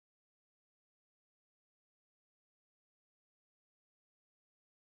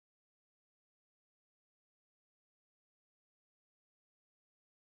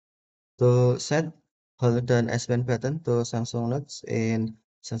To set, hold down S Pen button to Samsung Notes in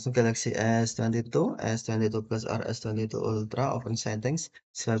Samsung Galaxy S22, S22 Plus or S22 Ultra. Open settings,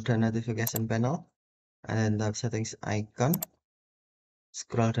 swipe the notification panel, and tap settings icon.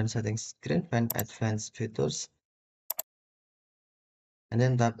 Scroll down settings screen, find advanced features, and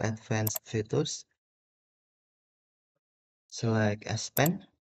then tap advanced features. Select S Pen,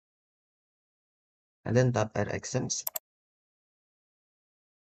 and then tap Add Actions.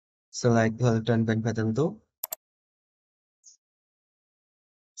 Select hold down pen button too.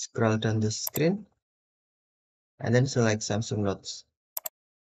 Scroll down the screen, and then select Samsung Notes.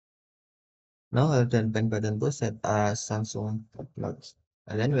 Now hold down pen button to set as Samsung Notes.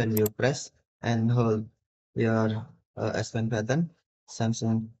 And then when you press and hold your S Pen button,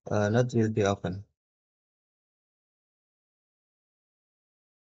 Samsung Note will be open.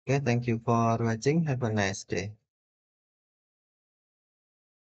 Okay, thank you for watching. Have a nice day.